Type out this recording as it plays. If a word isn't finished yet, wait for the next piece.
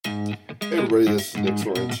Everybody, this is Nick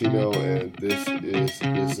Sorrentino, and this is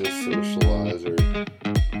Business Socializer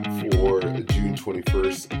for June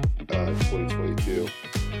 21st, 2022.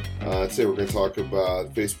 Today we're going to talk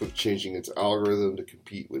about Facebook changing its algorithm to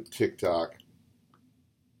compete with TikTok.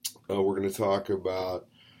 We're going to talk about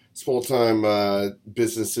small-time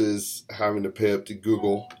businesses having to pay up to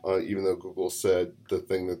Google, even though Google said the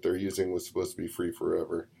thing that they're using was supposed to be free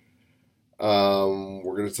forever.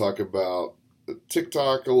 We're going to talk about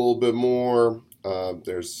TikTok a little bit more.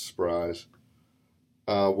 There's a surprise.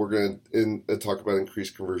 We're going to talk about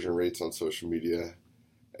increased conversion rates on social media.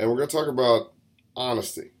 And we're going to talk about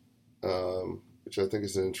honesty, which I think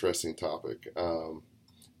is an interesting topic.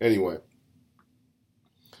 Anyway,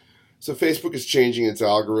 so Facebook is changing its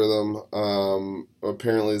algorithm.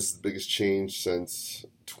 Apparently, this is the biggest change since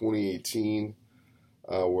 2018,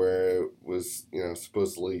 where it was,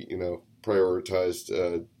 supposedly,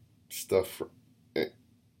 prioritized stuff for.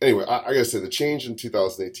 Anyway, I gotta say the change in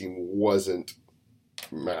 2018 wasn't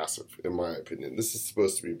massive, in my opinion. This is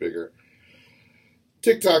supposed to be bigger.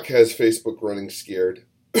 TikTok has Facebook running scared.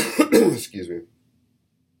 Excuse me.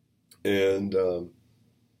 And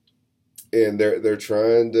they're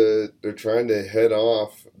trying to head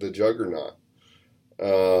off the juggernaut.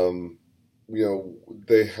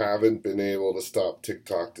 They haven't been able to stop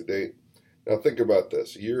TikTok to date. Now think about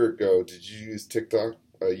this. A year ago, did you use TikTok?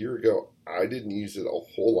 A year ago, I didn't use it a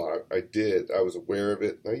whole lot. I did. I was aware of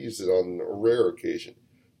it. I used it on a rare occasion.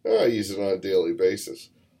 Now I use it on a daily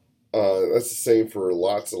basis. That's the same for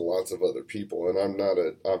lots and lots of other people. And I'm not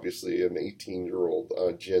obviously an 18-year-old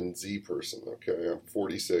Gen Z person. Okay, I'm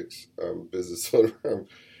 46. I'm a business owner. I'm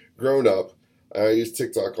grown up. I use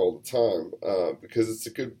TikTok all the time because it's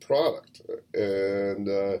a good product. And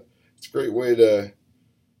it's a great way to,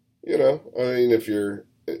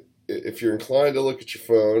 if you're inclined to look at your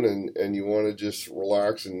phone and you want to just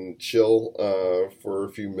relax and chill for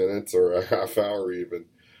a few minutes or a half hour even,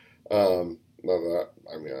 not that,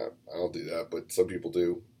 I don't do that, but some people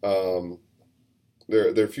do. There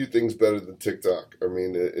are a few things better than TikTok.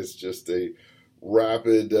 It's just a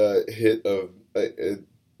rapid hit of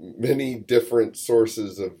many different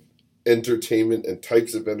sources of entertainment and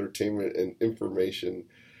types of entertainment and information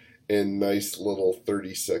in nice little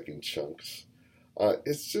 30-second chunks.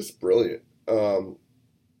 It's just brilliant.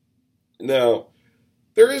 Now,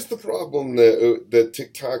 there is the problem that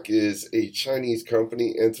TikTok is a Chinese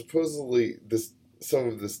company, and supposedly some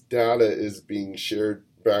of this data is being shared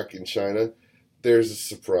back in China. There's a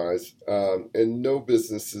surprise, and no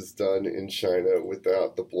business is done in China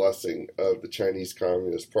without the blessing of the Chinese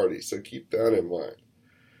Communist Party. So keep that in mind.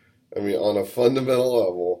 On a fundamental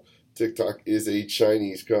level, TikTok is a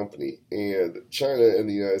Chinese company, and China and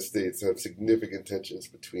the United States have significant tensions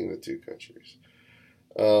between the two countries.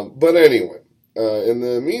 But anyway, in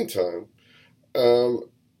the meantime,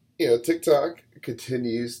 TikTok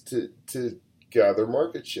continues to gather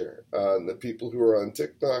market share. The people who are on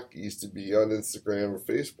TikTok used to be on Instagram or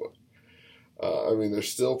Facebook. They're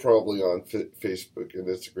still probably on Facebook and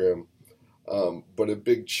Instagram, but a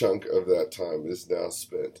big chunk of that time is now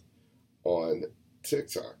spent on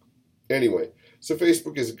TikTok. Anyway, so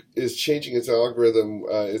Facebook is changing its algorithm.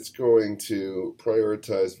 It's going to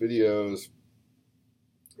prioritize videos.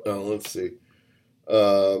 Let's see.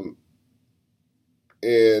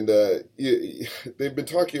 They've been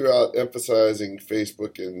talking about emphasizing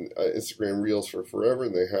Facebook and Instagram Reels for forever,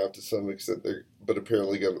 and they have to some extent. But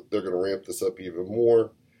apparently they're going to ramp this up even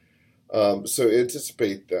more. So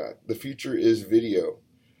anticipate that. The future is video.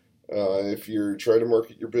 If you're trying to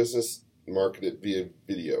market your business, market it via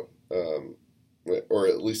video. Or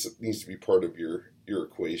at least it needs to be part of your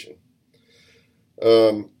equation.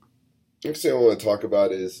 Next thing I want to talk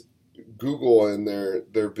about is Google and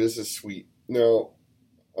their business suite. Now,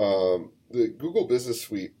 the Google Business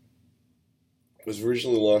Suite was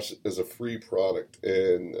originally launched as a free product,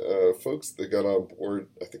 and folks that got on board,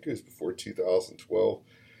 I think it was before 2012,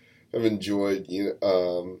 have enjoyed the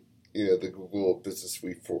Google Business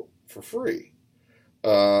Suite for free.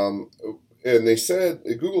 And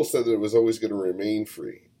Google said that it was always going to remain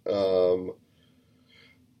free.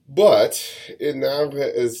 But it now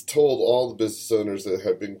has told all the business owners that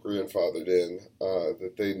have been grandfathered in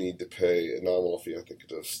that they need to pay a nominal fee. I think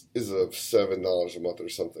it is of $7 a month or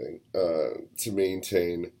something to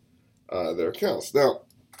maintain their accounts. Now,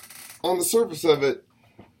 on the surface of it,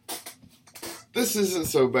 this isn't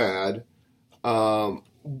so bad,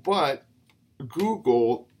 but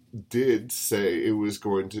Google did say it was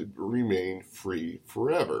going to remain free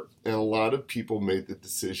forever. And a lot of people made the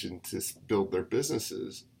decision to build their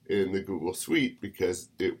businesses in the Google Suite because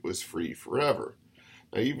it was free forever.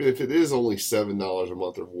 even if it is only $7 a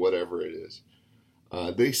month or whatever it is.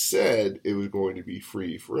 They said it was going to be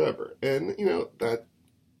free forever. And, that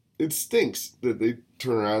it stinks that they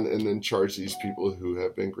turn around and then charge these people who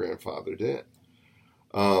have been grandfathered in.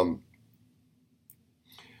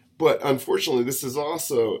 But unfortunately, this is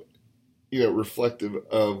also, reflective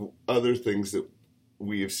of other things that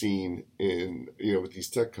we have seen in, with these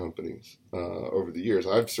tech companies over the years.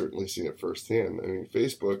 I've certainly seen it firsthand. I mean,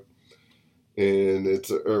 Facebook, in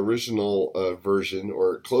its original version,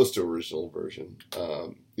 or close to original version,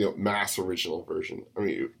 mass original version. I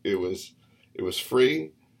mean, it was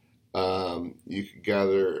free. You could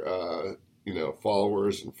gather,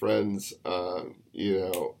 followers and friends,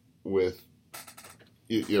 with,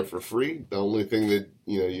 for free. The only thing that,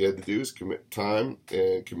 you had to do is commit time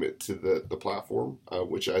and commit to the platform,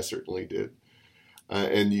 which I certainly did.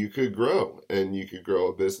 And you could grow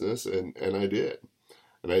a business, and I did.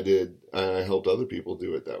 And I helped other people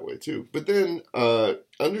do it that way too. But then, and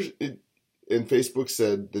Facebook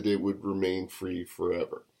said that it would remain free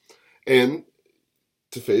forever. And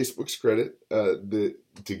to Facebook's credit, to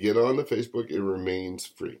get on the Facebook, it remains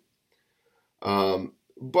free.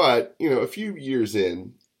 But, a few years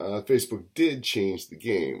in, Facebook did change the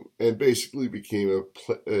game and basically became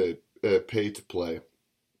a pay-to-play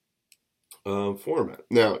format.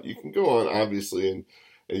 Now, you can go on, obviously, and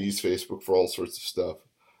use Facebook for all sorts of stuff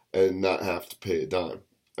and not have to pay a dime.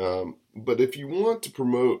 But if you want to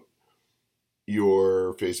promote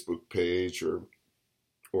your Facebook page or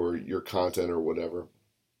your content or whatever,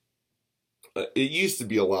 it used to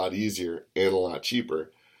be a lot easier and a lot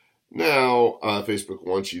cheaper. Now, Facebook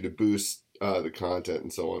wants you to boost the content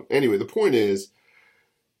and so on. Anyway, the point is,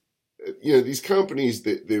 these companies,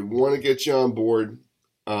 they want to get you on board,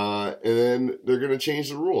 and then they're going to change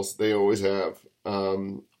the rules. They always have.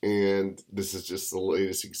 And this is just the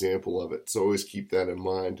latest example of it. So always keep that in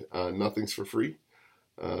mind. Nothing's for free.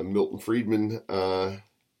 Milton Friedman,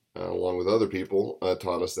 along with other people,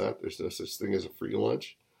 taught us that. There's no such thing as a free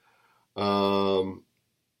lunch.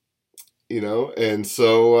 And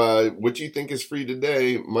so what you think is free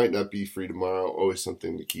today might not be free tomorrow. Always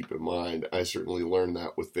something to keep in mind. I certainly learned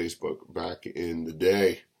that with Facebook back in the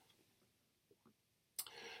day.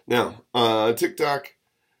 Now, TikTok,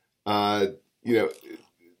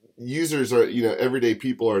 users are, everyday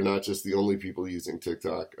people are not just the only people using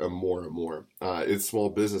TikTok, more and more. It's small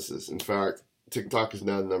businesses. In fact, TikTok is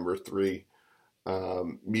now number 3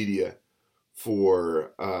 media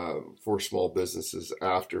for small businesses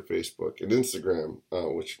after Facebook and Instagram,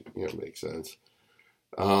 which makes sense.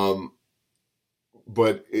 But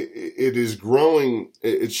it is growing.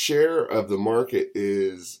 Its share of the market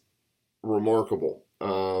is remarkable.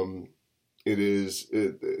 There's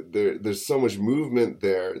so much movement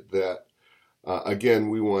there that, again,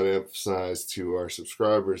 we want to emphasize to our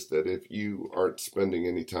subscribers that if you aren't spending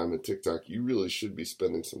any time at TikTok, you really should be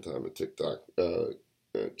spending some time at TikTok.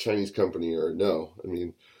 Chinese company or no, I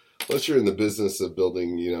mean, unless you're in the business of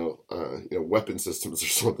building, weapon systems or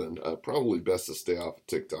something, probably best to stay off of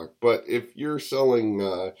TikTok. But if you're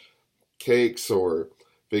selling cakes or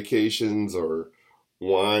vacations or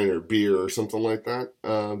wine or beer or something like that,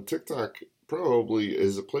 TikTok probably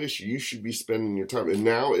is a place you should be spending your time. And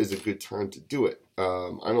now is a good time to do it.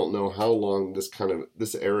 I don't know how long this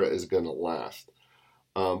era is going to last.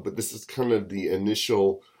 But this is kind of the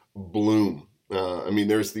initial bloom.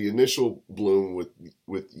 There's the initial bloom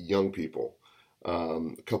with young people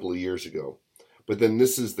a couple of years ago, but then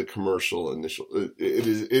this is the commercial initial. It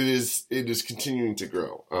is continuing to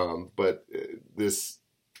grow. But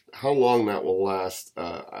how long that will last,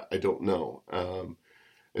 I don't know.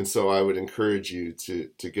 And so I would encourage you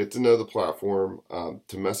to get to know the platform,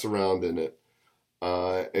 to mess around in it,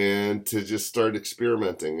 and to just start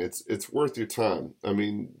experimenting. It's worth your time.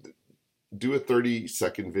 Do a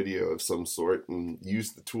 30-second video of some sort and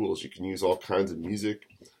use the tools. You can use all kinds of music.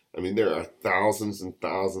 There are thousands and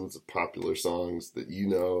thousands of popular songs that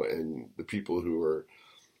and the people who are,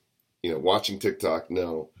 watching TikTok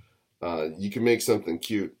know. You can make something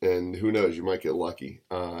cute, and who knows, you might get lucky,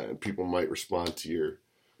 and people might respond to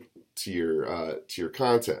your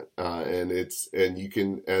content. And you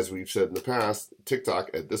can, as we've said in the past,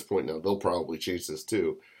 TikTok at this point now, they'll probably change this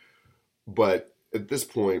too. But at this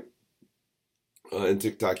point, in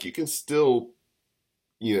TikTok, you can still,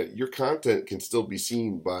 your content can still be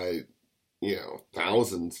seen by,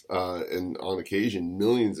 thousands, and on occasion,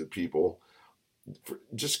 millions of people,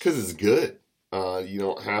 just because it's good. You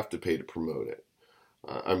don't have to pay to promote it.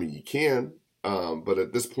 You can, but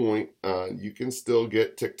at this point, you can still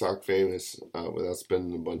get TikTok famous without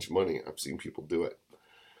spending a bunch of money. I've seen people do it.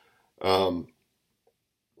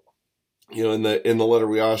 In the letter,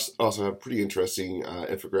 we also have a pretty interesting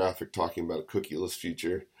infographic talking about a cookieless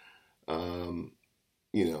future.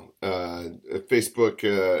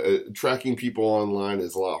 Facebook tracking people online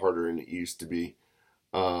is a lot harder than it used to be.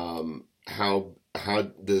 How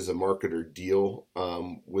does a marketer deal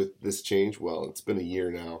with this change? Well, it's been a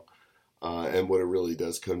year now, and what it really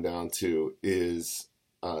does come down to is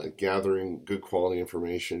gathering good quality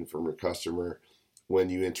information from your customer when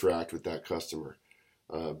you interact with that customer.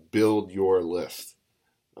 Build your list.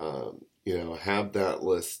 Have that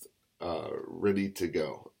list ready to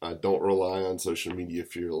go. Don't rely on social media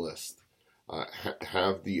for your list.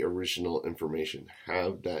 Have the original information.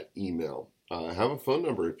 Have that email. Have a phone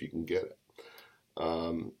number if you can get it.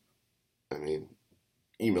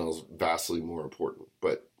 Email is vastly more important,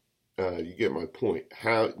 but you get my point.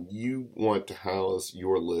 How you want to house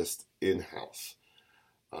your list in-house.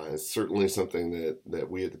 It's certainly something that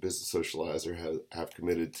we at the Business Socializer have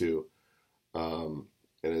committed to, and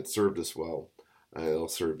it served us well. It'll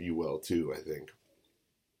serve you well too, I think.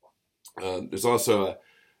 There's also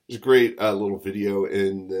a great little video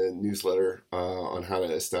in the newsletter on how to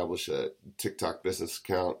establish a TikTok business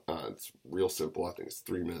account. It's real simple. I think it's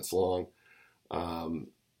 3 minutes long, and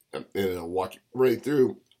it'll walk you right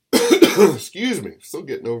through. Excuse me, still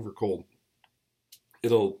getting over a cold.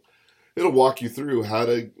 It'll walk you through how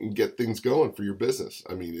to get things going for your business.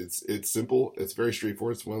 I mean, it's simple. It's very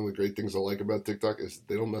straightforward. It's one of the great things I like about TikTok is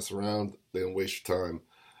they don't mess around. They don't waste your time.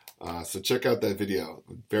 So check out that video.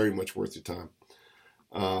 Very much worth your time.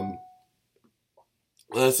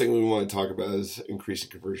 Last thing we want to talk about is increasing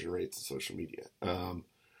conversion rates in social media.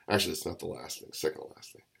 Actually, it's not the last thing. Second to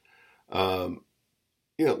last thing.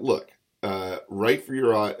 Look. Write for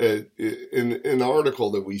your in the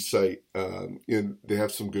article that we cite. They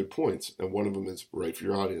have some good points, and one of them is write for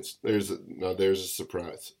your audience. There's a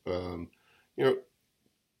surprise.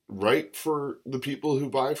 Write for the people who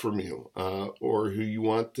buy from you, or who you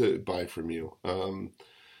want to buy from you.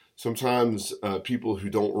 Sometimes people who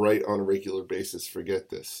don't write on a regular basis forget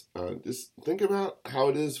this. Just think about how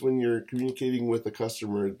it is when you're communicating with a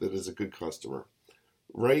customer that is a good customer.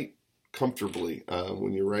 Write comfortably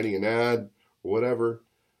when you're writing an ad or whatever.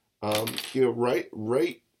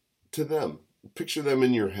 Write to them. Picture them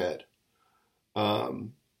in your head.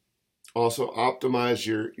 Also optimize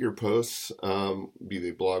your posts, be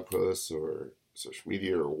they blog posts or social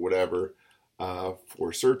media or whatever,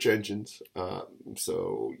 for search engines.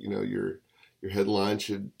 So your headline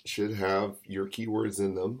should have your keywords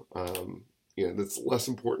in them. That's less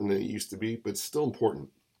important than it used to be, but still important.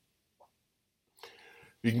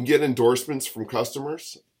 You can get endorsements from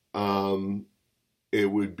customers. That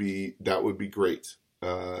would be great.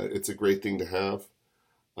 It's a great thing to have.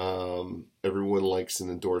 Everyone likes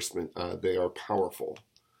an endorsement. They are powerful.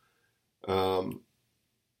 Also,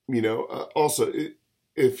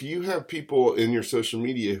 if you have people in your social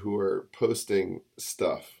media who are posting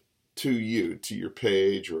stuff to you, to your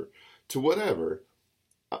page or to whatever,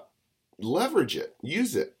 leverage it,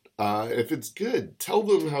 use it. If it's good, tell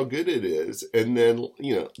them how good it is, and then,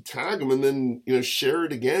 tag them, and then, share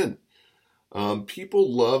it again.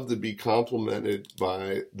 People love to be complimented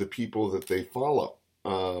by the people that they follow.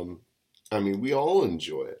 We all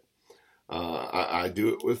enjoy it. I do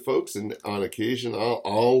it with folks, and on occasion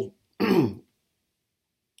I'll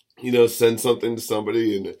send something to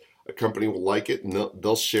somebody, and a company will like it, and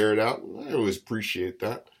they'll share it out. And I always appreciate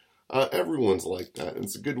that. Everyone's like that, and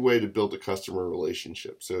it's a good way to build a customer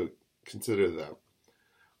relationship. So consider that.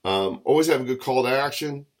 Always have a good call to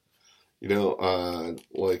action. For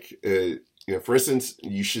instance,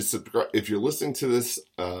 you should subscribe if you're listening to this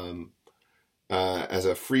as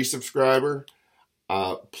a free subscriber.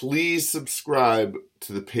 Please subscribe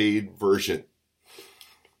to the paid version.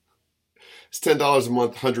 It's $10 a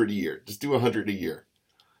month, 100 a year. Just do 100 a year.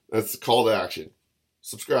 That's the call to action.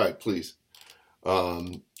 Subscribe, please.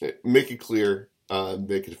 Make it clear,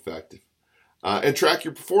 make it effective, and track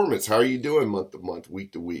your performance. How are you doing month to month,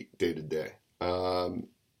 week to week, day to day?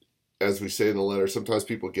 As we say in the letter, sometimes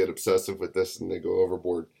people get obsessive with this and they go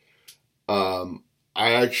overboard. I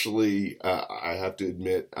have to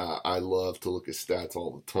admit, I love to look at stats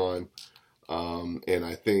all the time, and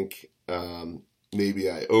I think maybe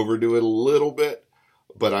I overdo it a little bit.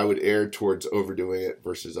 But I would err towards overdoing it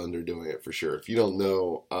versus underdoing it for sure. If you don't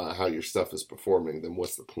know how your stuff is performing, then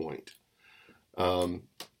what's the point?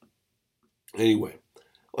 Anyway,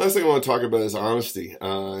 last thing I want to talk about is honesty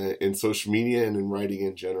in social media and in writing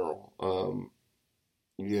in general. I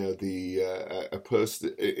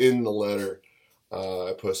posted in the letter,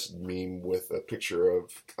 I posted a meme with a picture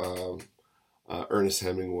of Ernest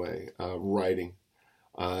Hemingway writing.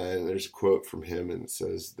 And there's a quote from him, and it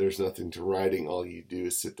says, "There's nothing to writing. All you do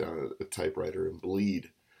is sit down at a typewriter and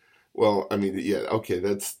bleed." Well, I mean, yeah, okay,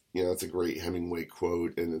 that's a great Hemingway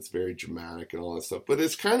quote, and it's very dramatic and all that stuff. But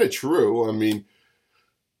it's kind of true. I mean,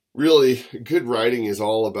 really, good writing is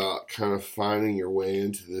all about kind of finding your way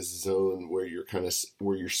into this zone where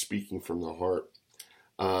you're speaking from the heart.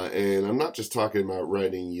 And I'm not just talking about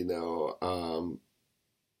writing,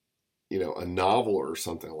 a novel or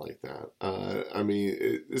something like that. I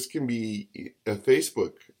mean, this can be a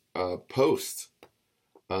Facebook post,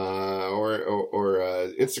 or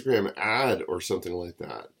a Instagram ad or something like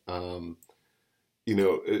that.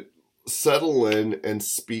 Settle in and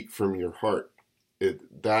speak from your heart.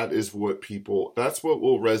 That's what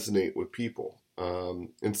will resonate with people.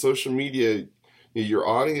 In social media, your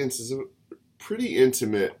audience is a pretty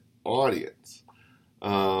intimate audience,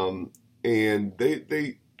 and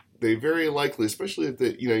they very likely, especially if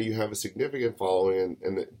you have a significant following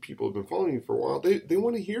and that people have been following you for a while, they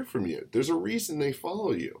want to hear from you. There's a reason they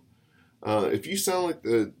follow you. If you sound like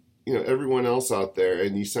everyone else out there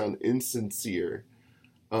and you sound insincere,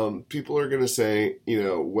 people are going to say,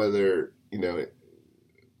 whether, they're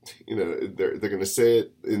going to say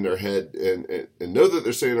it in their head and know that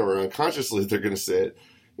they're saying it, or unconsciously they're going to say it.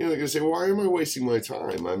 They're going to say, why am I wasting my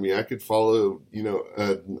time? I mean, I could follow,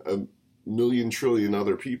 a million trillion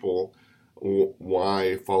other people.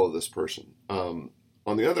 Why follow this person? On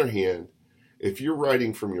the other hand, if you're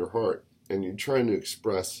writing from your heart and you're trying to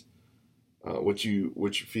express what you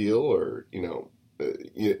feel, or and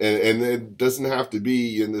it doesn't have to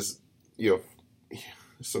be in this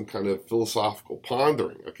some kind of philosophical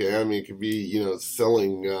pondering. Okay, I mean, it could be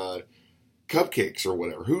selling cupcakes or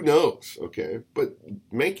whatever. Who knows? Okay, but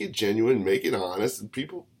make it genuine, make it honest, and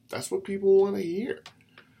that's what people want to hear.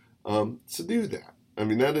 So do that. I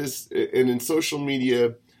mean, that is, and in social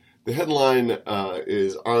media, the headline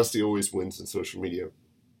is "Honesty always wins" in social media.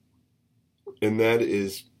 And that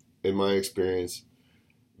is, in my experience,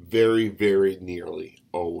 very, very nearly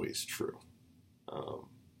always true.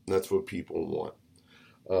 That's what people want.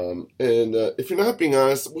 And if you're not being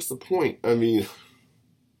honest, what's the point? I mean,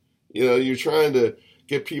 you're trying to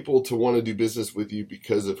get people to want to do business with you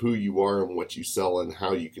because of who you are and what you sell and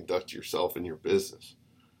how you conduct yourself in your business.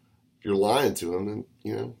 If you're lying to them,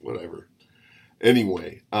 then, whatever.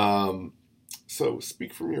 Anyway, so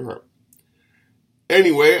speak from your heart.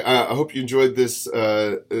 Anyway, I hope you enjoyed this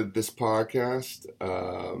podcast.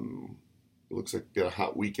 It looks like we've got a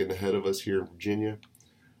hot weekend ahead of us here in Virginia.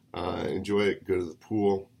 Enjoy it. Go to the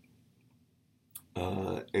pool.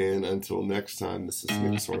 And until next time, this is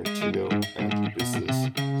Nick Sorrentino at the Business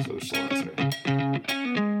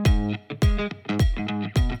Socializer.